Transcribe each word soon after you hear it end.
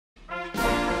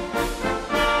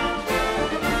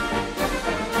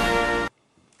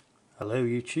Hello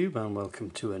YouTube and welcome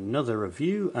to another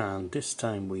review, and this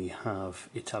time we have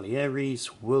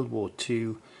ITALERI's World War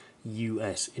II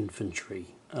U.S.Infantry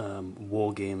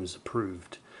War Games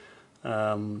approved.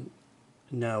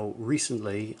 Now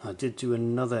recently I did do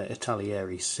another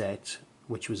ITALERI set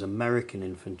which was American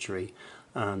infantry,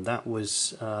 and that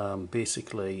was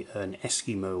basically an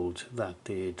esky mould that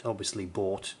they'd obviously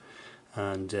bought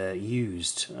and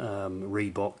used,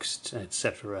 reboxed,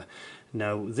 etc.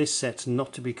 Now this set's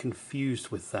not to be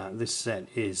confused with that. This set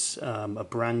is a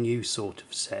brand new sort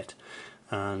of set,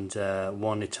 and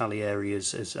one ITALERI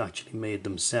has actually made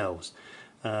themselves.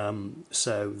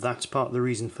 So that's part of the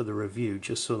reason for the review,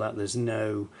 just so that there's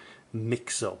no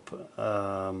mix-up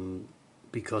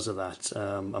because of that.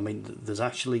 I mean, there's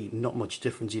actually not much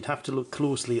difference. You'd have to look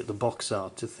closely at the box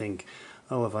art to think,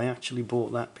 oh, have I actually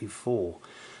bought that before?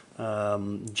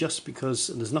 Just because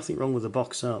there's nothing wrong with the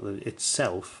box art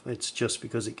itself, it's just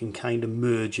because it can kind of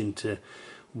merge into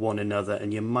one another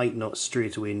and you might not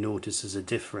straight away notice there's a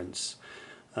difference.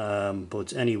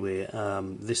 But anyway,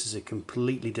 this is a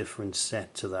completely different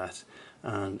set to that,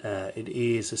 and it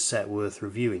is a set worth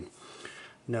reviewing.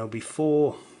 Now,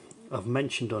 before I've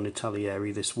mentioned on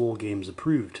ITALERI this War Games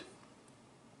approved,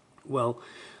 well,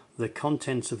 the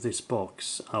contents of this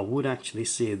box, I would actually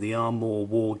say they are more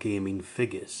wargaming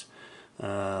figures.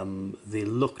 They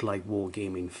look like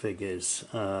wargaming figures.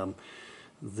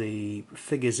 The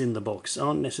figures in the box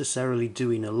aren't necessarily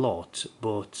doing a lot,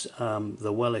 but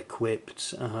they're well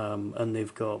equipped, and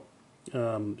they've got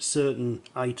certain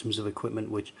items of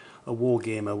equipment which a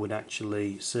wargamer would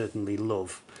actually certainly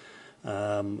love,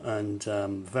 and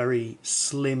very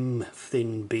slim,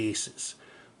 thin bases,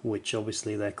 which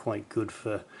obviously they're quite good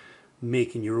for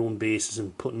making your own bases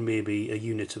and putting maybe a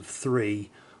unit of 3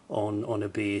 on a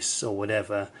base or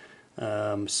whatever.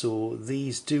 So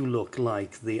these do look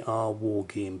like they are war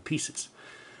game pieces.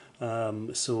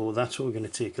 So that's what we're going to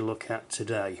take a look at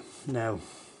today. Now,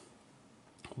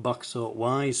 box art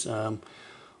wise,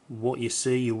 what you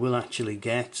see you will actually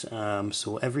get.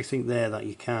 So everything there that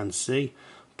you can see,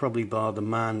 probably bar the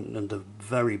man at the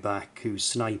very back who's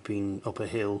sniping up a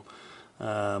hill.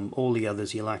 All the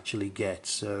others you'll actually get,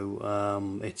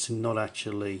 so it's not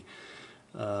actually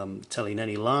telling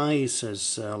any lies,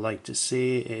 as I like to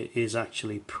say. It is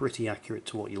actually pretty accurate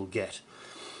to what you'll get.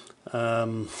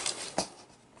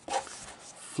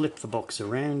 Flip the box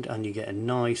around and you get a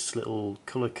nice little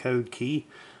colour code key.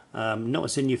 Not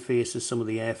as in your face as some of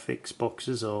the Airfix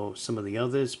boxes or some of the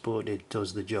others, but it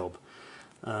does the job.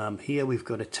 Here we've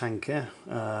got a tanker,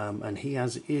 and he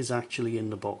is actually in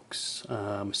the box,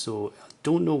 so I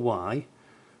don't know why,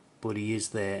 but he is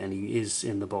there and he is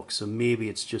in the box. So maybe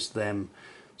it's just them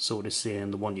sort of saying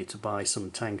they want you to buy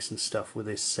some tanks and stuff with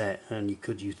this set, and you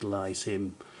could utilise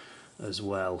him as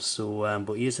well. So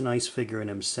but he is a nice figure in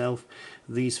himself.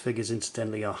 These figures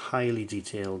incidentally are highly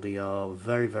detailed. They are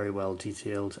very, very well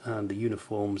detailed, and the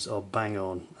uniforms are bang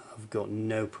on. I've got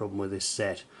no problem with this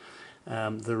set.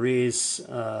 There is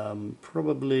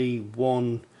probably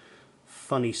one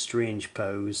funny, strange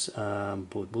pose,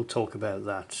 but we'll talk about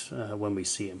that when we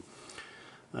see him.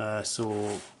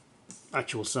 So,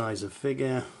 actual size of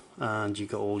figure, and you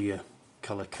got all your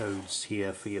colour codes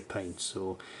here for your paint.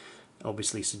 So,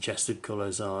 obviously, suggested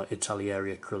colours are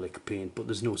ITALERI acrylic paint, but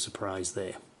there's no surprise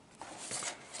there.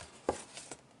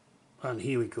 And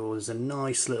here we go. There's a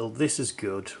nice little. This is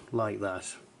good, like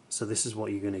that. So this is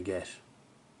what you're going to get.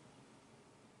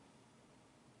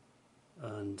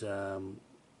 And I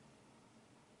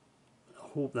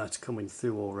hope that's coming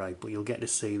through alright, but you'll get to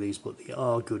see these, but they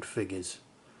are good figures.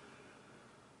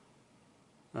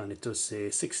 And it does say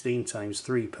 16 times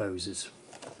 3 poses.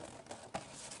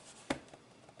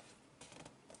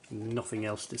 Nothing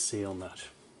else to say on that.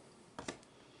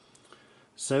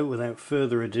 So without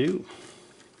further ado,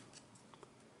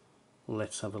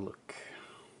 let's have a look.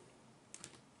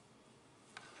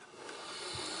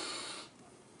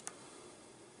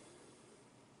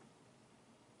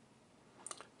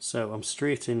 So I'm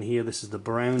straight in here. This is the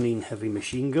Browning heavy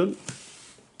machine gun.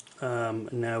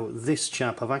 Now this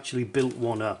chap, I've actually built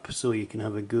one up so you can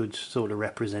have a good sort of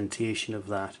representation of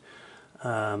that.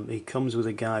 He comes with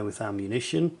a guy with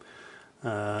ammunition.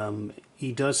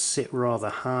 He does sit rather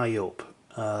high up,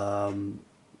 and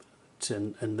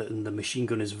the machine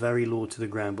gun is very low to the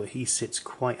ground, but he sits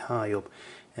quite high up,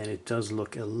 and it does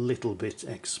look a little bit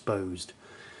exposed,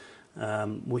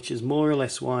 which is more or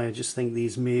less why I just think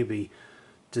these may be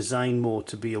designed more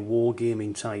to be a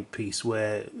wargaming type piece,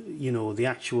 where, you know, the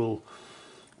actual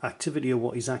activity of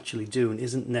what he's actually doing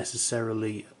isn't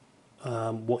necessarily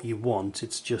what you want.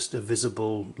 It's just a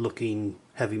visible looking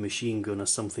heavy machine gun or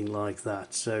something like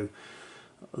that. So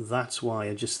That's why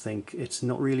I just think it's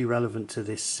not really relevant to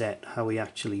this set how he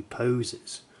actually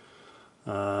poses,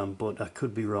 but I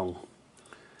could be wrong.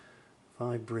 If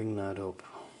I bring that up,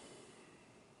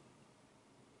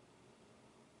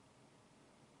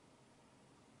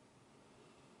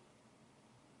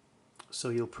 so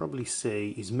you'll probably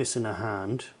see he's missing a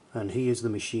hand, and he is the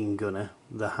machine gunner.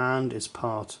 The hand is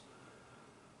part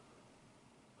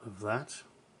of that,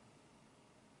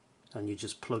 and you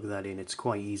just plug that in. It's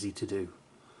quite easy to do.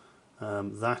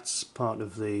 That's part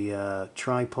of the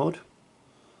tripod,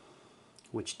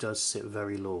 which does sit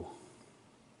very low.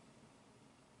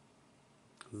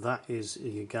 That is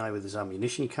a guy with his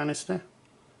ammunition canister,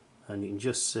 and you can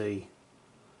just see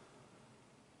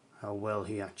how well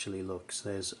he actually looks.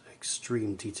 There's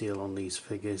extreme detail on these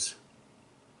figures.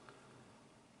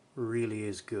 Really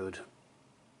is good.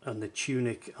 And the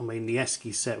tunic, I mean the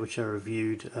Esky set which I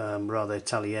reviewed, rather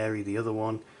ITALERI, the other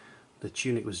one, the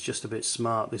tunic was just a bit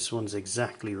smart. This one's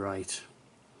exactly right.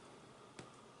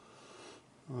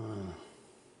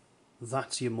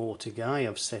 That's your mortar guy.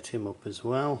 I've set him up as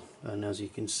well, and as you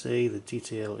can see the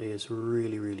detail is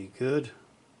really good.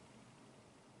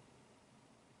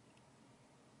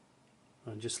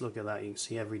 And just look at that, you can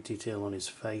see every detail on his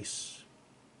face.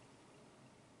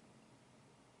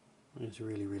 It's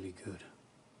really good.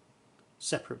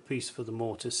 Separate piece for the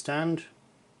mortar stand.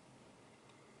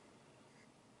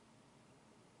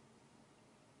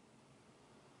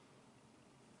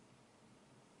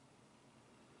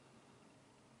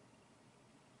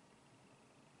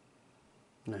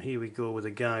 Now here we go with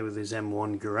a guy with his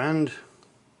M1 Garand.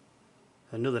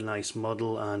 Another nice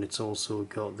model, and it's also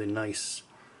got the nice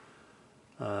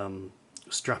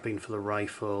strapping for the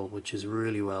rifle, which is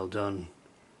really well done.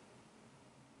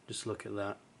 Just look at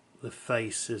that. The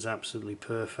face is absolutely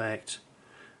perfect.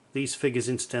 These figures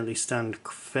incidentally stand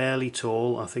fairly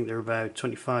tall. I think they're about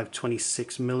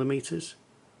 25-26 millimeters.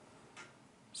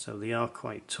 So they are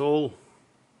quite tall.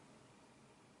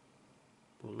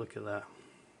 But look at that.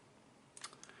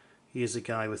 Here's a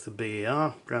guy with the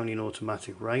BAR, Browning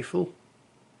automatic rifle.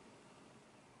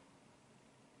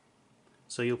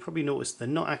 So you'll probably notice they're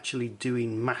not actually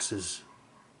doing masses,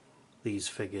 these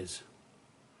figures.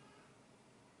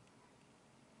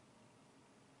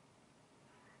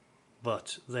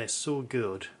 But they're so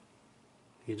good,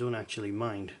 you don't actually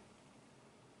mind.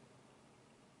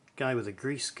 Guy with a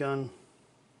grease gun,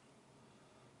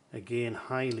 again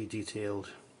highly detailed,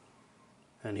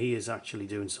 and he is actually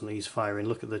doing something. He's firing.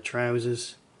 Look at the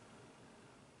trousers,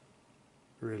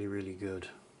 really good.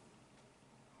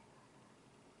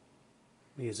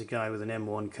 Here's a guy with an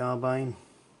M1 carbine.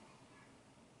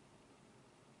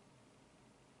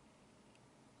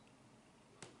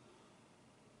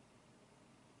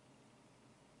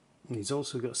 And he's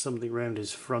also got something around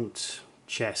his front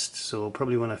chest, so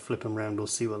probably when I flip him around we'll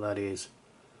see what that is.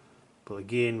 But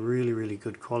again, really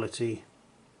good quality.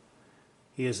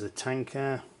 Here's the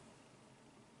tanker.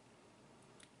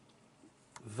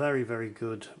 Very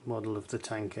good model of the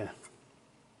tanker.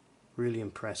 Really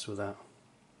impressed with that.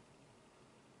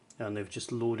 And they've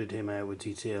just loaded him out with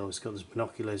detail. He's got his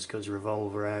binoculars, he's got his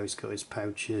revolver out, he's got his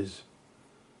pouches.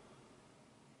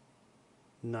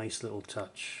 Nice little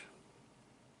touch.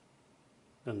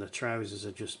 And the trousers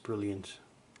are just brilliant.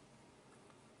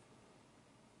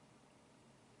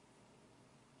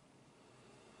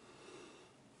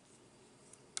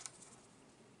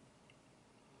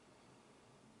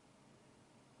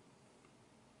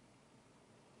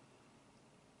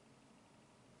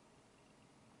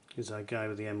 Here's our guy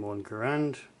with the M1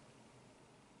 Garand.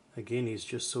 Again, he's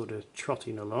just sort of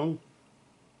trotting along,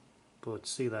 but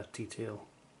see that detail.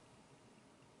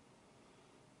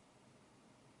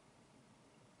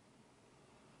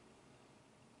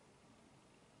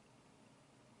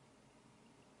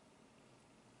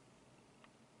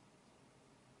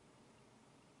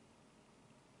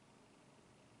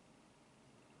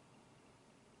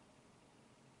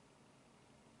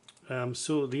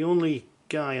 So the only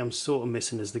guy I'm sort of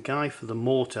missing is the guy for the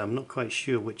mortar. I'm not quite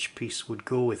sure which piece would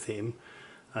go with him.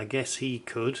 I guess he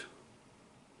could.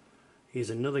 Here's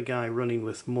another guy running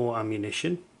with more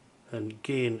ammunition, and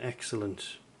again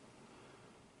excellent.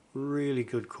 Really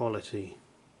good quality.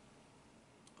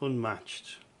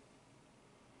 Unmatched.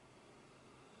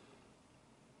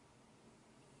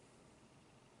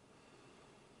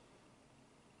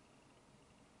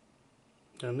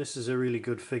 And this is a really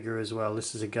good figure as well.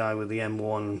 This is a guy with the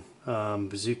M1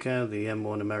 bazooka, the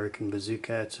M1 American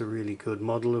bazooka. It's a really good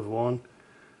model of one.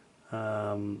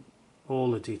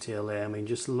 All the detail there, I mean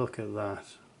just look at that.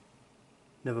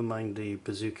 Never mind the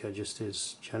bazooka, just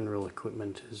his general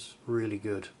equipment is really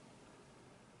good.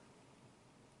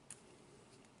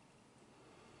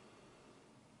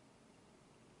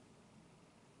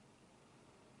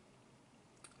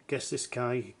 guess this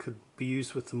guy could be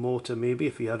used with the mortar maybe.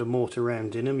 If he had a mortar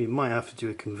round in him, you might have to do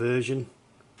a conversion.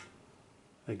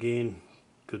 Again,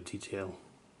 good detail.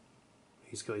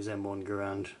 He's got his M1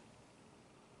 Garand.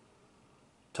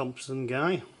 Thompson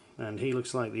guy, and he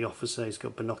looks like the officer. He's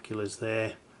got binoculars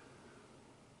there.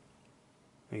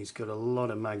 He's got a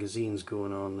lot of magazines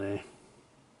going on there.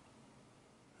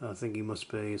 I think he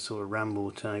must be a sort of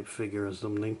Rambo type figure or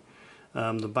something.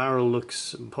 The barrel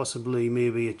looks, possibly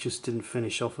maybe it just didn't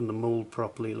finish off in the mould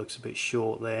properly. It looks a bit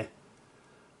short there.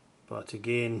 But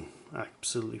again,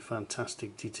 absolutely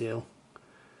fantastic detail.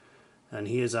 And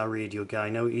here's our radio guy.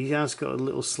 Now he has got a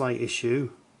little slight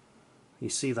issue. You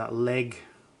see that leg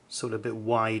sort of a bit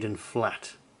wide and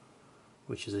flat,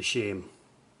 which is a shame.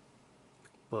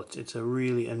 But it's a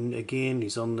really, and again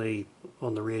he's on the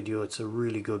radio, it's a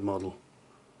really good model.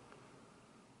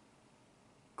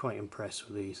 Quite impressed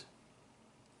with these.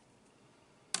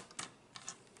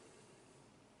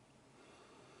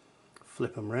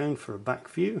 Flip them round for a back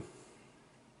view.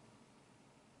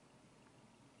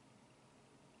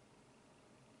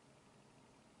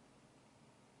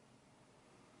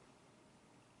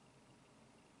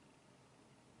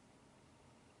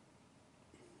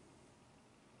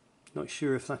 Not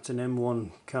sure if that's an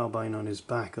M1 carbine on his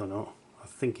back or not. I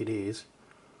think it is.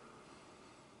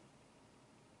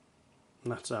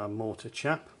 And that's our mortar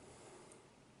chap.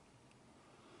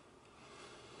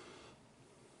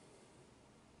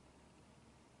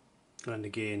 And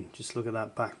again, just look at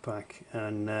that backpack,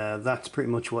 and that's pretty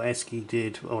much what Esky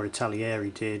did, or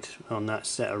ITALERI did, on that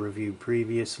set I reviewed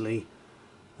previously.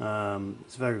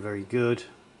 It's very, very good.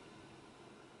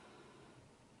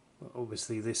 But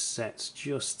obviously this set's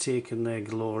just taken their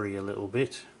glory a little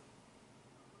bit.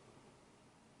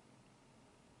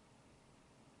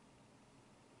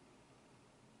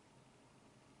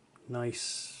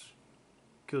 Nice,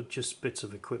 good, just bits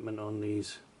of equipment on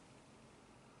these.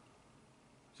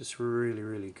 Just really,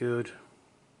 really good.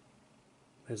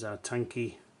 There's our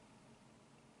tanky.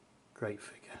 Great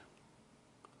figure.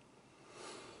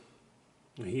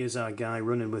 And here's our guy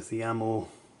running with the ammo,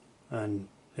 and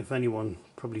if anyone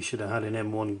probably should have had an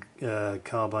M1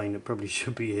 carbine, it probably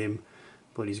should be him,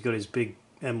 but he's got his big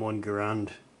M1 Garand,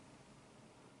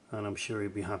 and I'm sure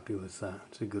he'd be happy with that.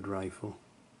 It's a good rifle.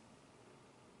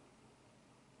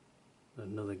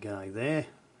 Another guy there,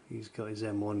 he's got his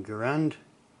M1 Garand.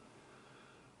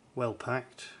 Well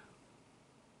packed.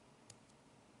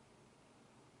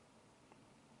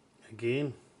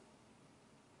 Again.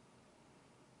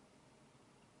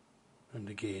 And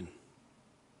again.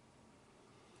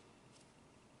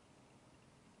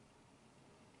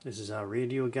 This is our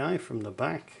radio guy from the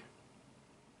back.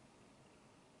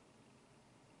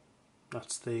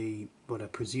 That's the, what I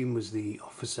presume was the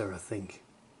officer, I think.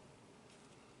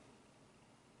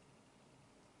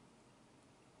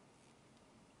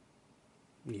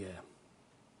 Yeah.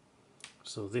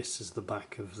 So this is the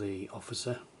back of the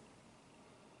officer.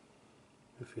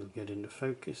 If you'll get into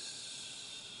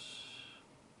focus.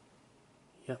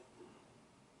 Yep.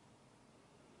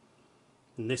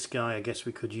 And this guy I guess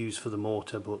we could use for the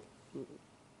mortar, but...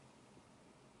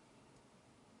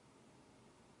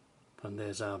 And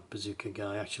there's our bazooka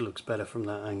guy. Actually looks better from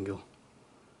that angle.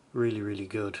 Really, really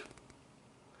good.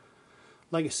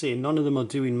 Like I say, none of them are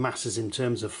doing masses in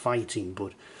terms of fighting,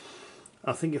 but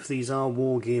I think if these are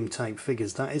war game type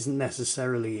figures, that isn't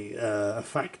necessarily a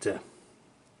factor.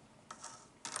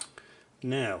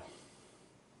 Now,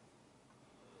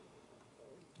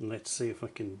 let's see if I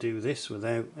can do this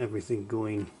without everything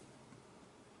going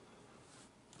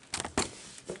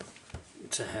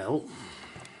to hell.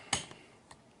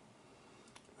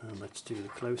 And let's do the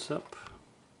close-up.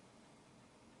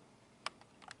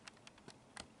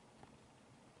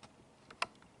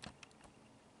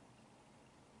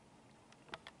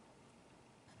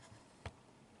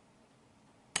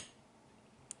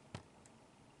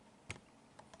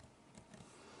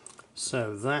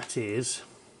 So that is,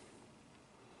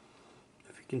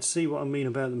 if you can see what I mean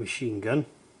about the machine gun.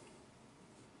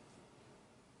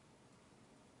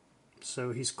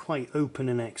 So he's quite open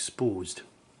and exposed.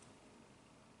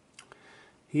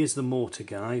 Here's the mortar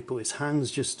guy, but his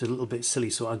hand's just a little bit silly,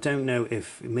 so I don't know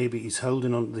if maybe he's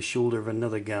holding on to the shoulder of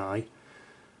another guy.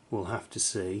 We'll have to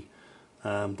see.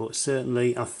 But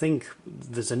certainly I think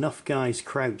there's enough guys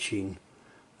crouching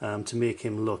to make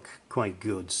him look quite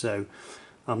good. So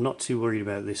I'm not too worried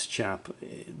about this chap.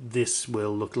 This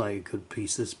will look like a good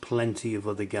piece. There's plenty of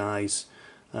other guys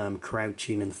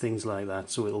crouching and things like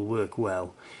that, so it'll work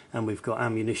well. And we've got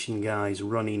ammunition guys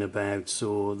running about,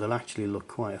 so they'll actually look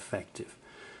quite effective.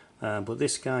 But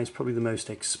this guy's probably the most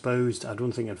exposed. I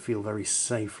don't think I'd feel very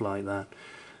safe like that.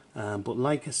 But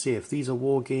like I say, if these are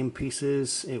war game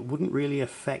pieces, it wouldn't really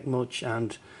affect much,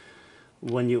 and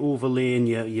when you're overlaying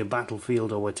your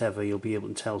battlefield or whatever, you'll be able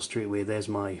to tell straight away, there's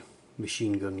my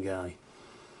machine gun guy.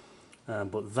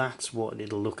 But that's what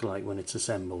it'll look like when it's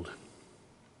assembled.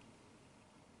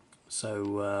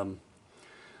 So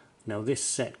now this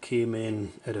set came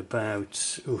in at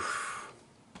about,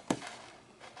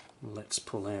 let's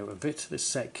pull out a bit, this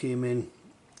set came in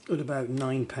at about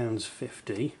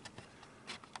 £9.50,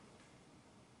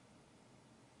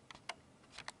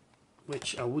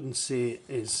 which I wouldn't say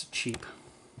is cheap.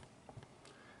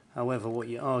 However, what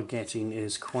you are getting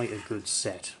is quite a good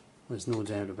set, there's no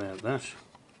doubt about that,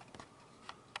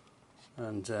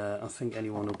 and I think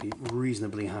anyone will be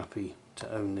reasonably happy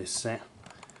to own this set.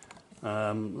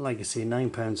 Like I say,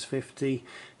 £9.50.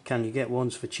 Can you get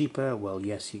ones for cheaper? Well,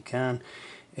 yes you can.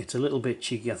 It's a little bit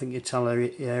cheeky. I think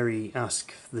ITALERI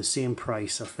ask the same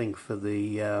price, I think, for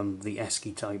the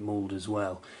esky type mould as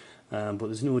well. But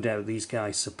there's no doubt these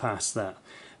guys surpass that.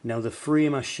 Now the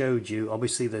frame I showed you,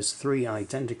 obviously there's 3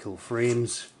 identical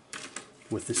frames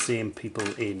with the same people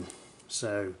in.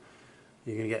 So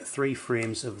you're going to get 3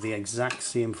 frames of the exact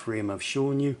same frame I've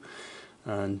shown you.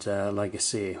 And like I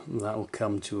say, that'll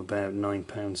come to about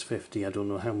 £9.50. I don't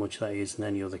know how much that is in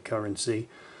any other currency.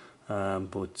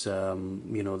 But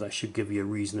you know, that should give you a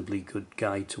reasonably good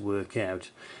guide to work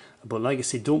out. But like I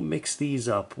say, don't mix these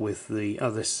up with the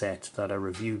other set that I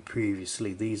reviewed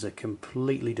previously. These are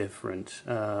completely different.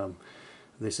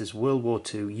 This is World War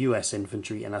II U.S.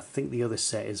 Infantry, and I think the other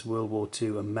set is World War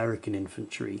II American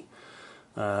Infantry.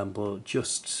 But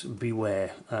just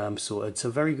beware. So it's a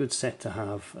very good set to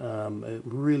have,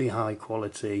 really high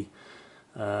quality,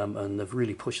 and they've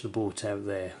really pushed the boat out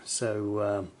there.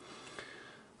 So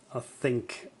I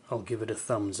think I'll give it a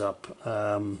thumbs up.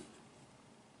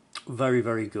 Very,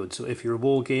 very good. So if you're a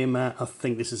war gamer, I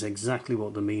think this is exactly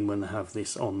what they mean when they have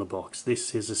this on the box.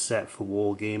 This is a set for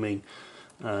wargaming,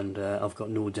 and I've got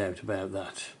no doubt about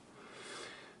that.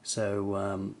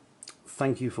 So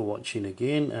thank you for watching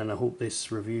again, and I hope this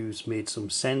review's made some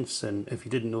sense, and if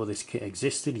you didn't know this kit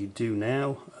existed, you do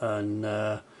now, and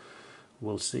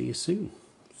we'll see you soon.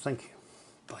 Thank you.